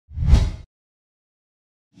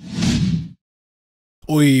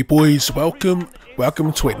Oi boys, welcome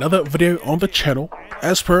to another video on the channel.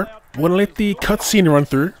 As per, we're gonna let the cutscene run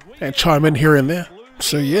through and chime in here and there.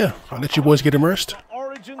 So yeah, I'll let you boys get immersed.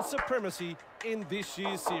 Origin supremacy in this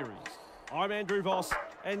year's series. I'm Andrew Voss,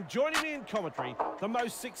 and joining me in commentary, the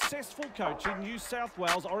most successful coach in New South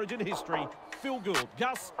Wales Origin history, Phil Gould.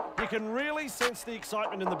 Gus, you can really sense the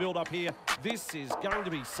excitement in the build-up here. This is going to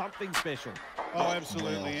be something special. Oh,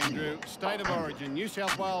 absolutely, Andrew. State of origin. New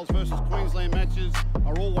South Wales versus Queensland matches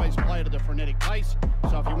are always played at a frenetic pace.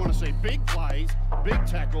 So if you want to see big plays, big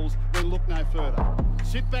tackles, then look no further.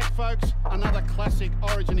 Sit back, folks. Another classic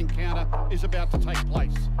origin encounter is about to take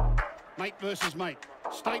place. Mate versus mate.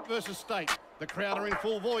 State versus state. The crowd are in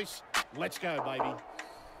full voice. Let's go, baby.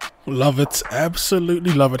 Love it.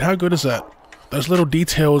 Absolutely love it. How good is that? Those little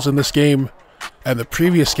details in this game and the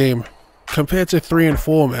previous game compared to 3 and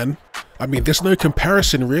 4, man. I mean, there's no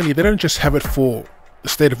comparison really. They don't just have it for the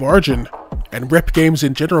State of Origin and rep games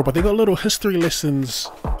in general, but they got little history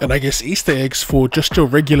lessons and I guess Easter eggs for just your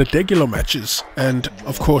regular matches and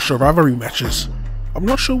of course your rivalry matches. I'm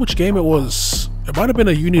not sure which game it was. It might have been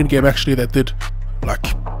a union game actually that did like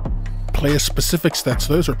player specific stats.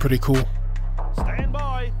 Those are pretty cool. Stand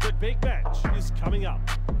by, the big match is coming up.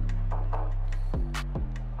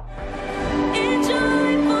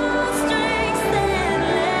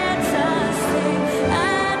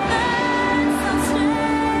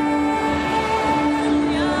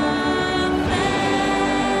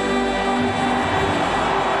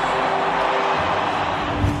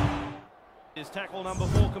 Is tackle number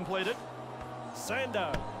 4 completed?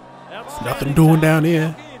 Sando. Nothing doing down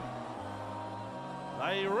here.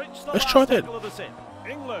 They reach the Let's try that. of the set.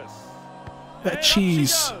 Inglis. That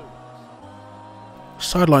cheese.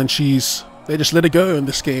 Sideline cheese. They just let it go in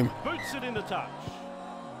this game. Boots it into touch.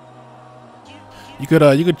 You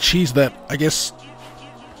could cheese that. I guess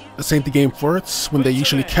this ain't the game for it. When they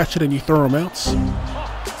usually catch it and you throw them out.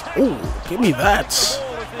 Oh, give me that.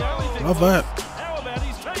 Love that. How about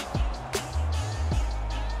his teeth?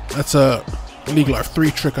 That's a League Life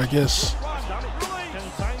 3 trick, I guess.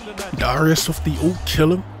 Darius with the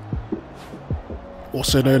kill him.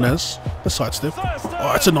 Also known as the sidestep.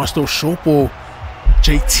 Oh, that's a nice little short ball.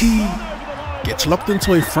 JT gets locked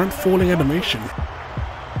into a front falling animation.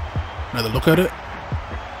 Another look at it.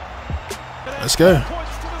 Let's go.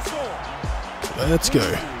 Let's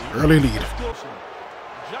go. Early lead.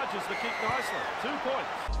 Judges the kick nicely. 2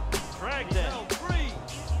 points. Drag down. 3.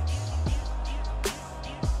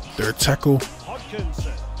 Third tackle.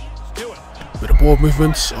 Hodkinson. Stewart. Bit of ball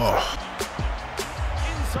movements. Oh,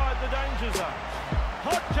 Inside the danger zone.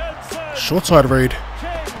 Hodkinson. short side raid.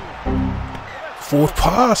 King. Forward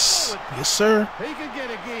pass. Yes, sir. He could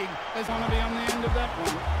get a gig. There's going to be on the end of that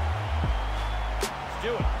one.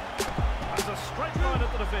 Stewart. Has a straight line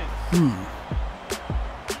at the defence.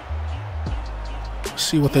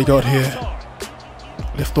 See what they got here.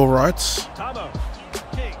 Left or right. Tamo.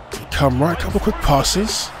 King. They come right. Couple quick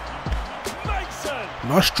passes. Mason.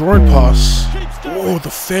 Nice drawing pass. Oh, the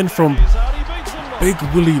fan from Big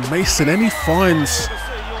Willie Mason. And he finds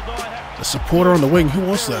the supporter on the wing. Who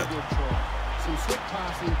was that?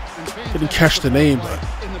 Didn't catch the name, but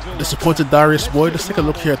disappointed Darius boy. Let's take a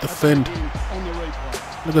look here at the fend.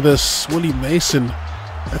 Look at this. Willie Mason.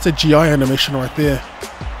 That's a GI animation right there.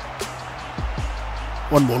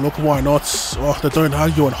 One more look. Why not? Oh, they're doing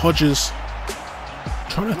Hagio and Hodges.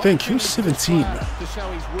 Trying to think. Who's 17?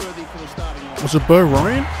 Was it Bo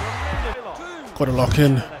Ryan? Got to lock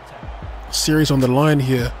in. Series on the line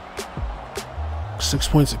here. 6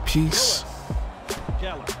 points apiece.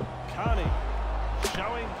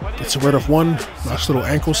 Gets rid of one. Nice little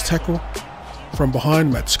ankles tackle from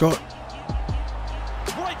behind. Matt Scott.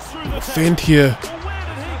 Fend here.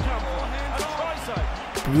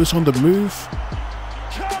 Blues on the move.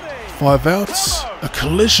 5 outs. A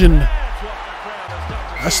collision.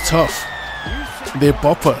 That's tough. Their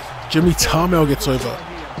bopper. Jimmy Tarmel gets over.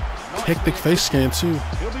 Hectic face scan too.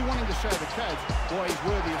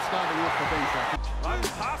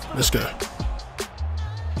 Let's go.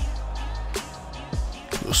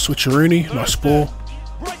 Little switcheroony. Nice ball.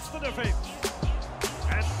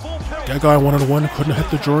 That guy 1-on-1 couldn't hit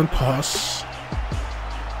the drawing pass.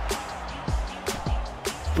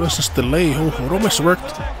 Where's this delay? Oh, it almost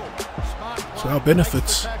worked. So our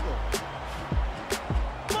benefits.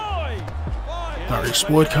 Darius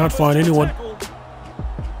Boyd can't find anyone.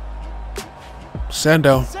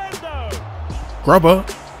 Sandow. Grubber.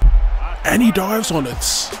 And he dives on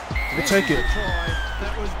it. We'll take it.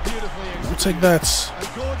 We'll take that.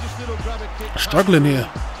 Struggling here.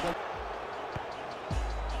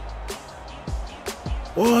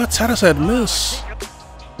 What? How does that miss?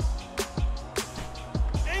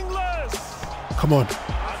 come on.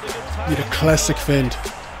 Need a classic fend.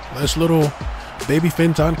 Those little baby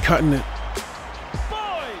fends aren't cutting it.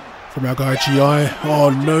 From our guy GI. Oh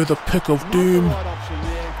no, the pick of doom.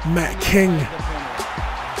 Matt King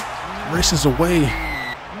races away.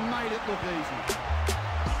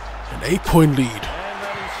 An 8-point lead.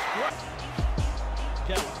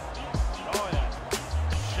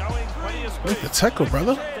 Make the tackle,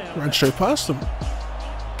 brother. Ran straight past him.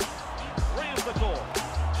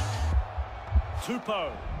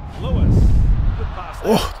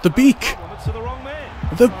 Oh, the beak.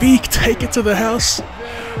 The beak, take it to the house.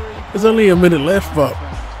 There's only a minute left, but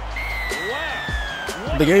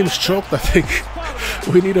the game's choked, I think.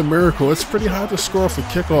 We need a miracle. It's pretty hard to score off a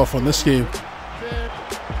kickoff on this game.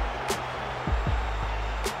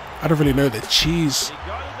 I don't really know the cheese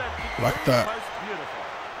like that.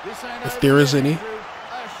 If there is any.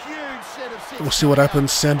 We'll see what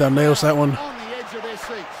happens. Sandown nails that one.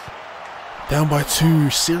 Down by 2.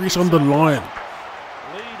 Series on the line.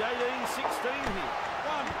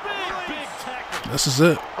 This is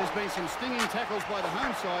it. There's been some stinging tackles by the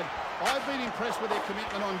home side. I've been impressed with their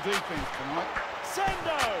commitment on defense tonight.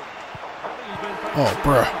 Oh,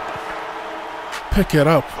 bruh. Pick it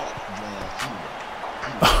up.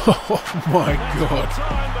 Oh my god.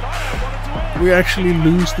 We actually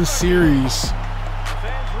lose the series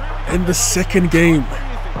in the second game.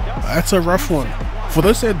 That's a rough one. For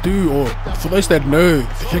those that do, or for those that know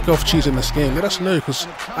the kickoff cheese in this game, let us know, because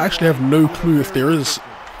I actually have no clue if there is.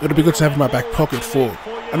 It'll be good to have in my back pocket for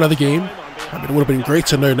another game. I mean, it would have been great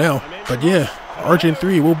to know now. But yeah, Origin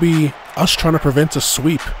 3 will be us trying to prevent a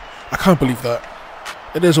sweep. I can't believe that.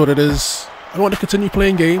 It is what it is. I want to continue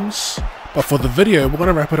playing games, but for the video, we're going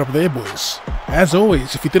to wrap it up there, boys. As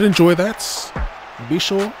always, if you did enjoy that, be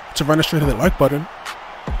sure to run straight to the like button.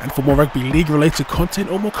 And for more Rugby League related content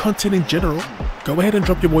or more content in general, go ahead and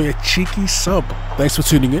drop your boy a cheeky sub. Thanks for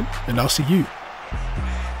tuning in, and I'll see you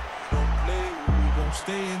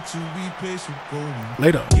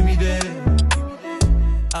later. Give me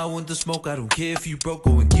that. I want the smoke, I don't care if you broke,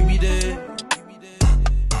 go and give me that.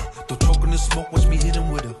 Don't choke on the smoke, watch me hit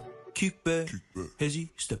him with a kick back. Hezzy,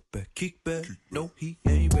 step back, kick back. No, he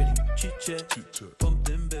ain't ready. Chit chat, bump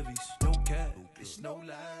them bevies, no cat, it's no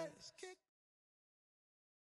lies.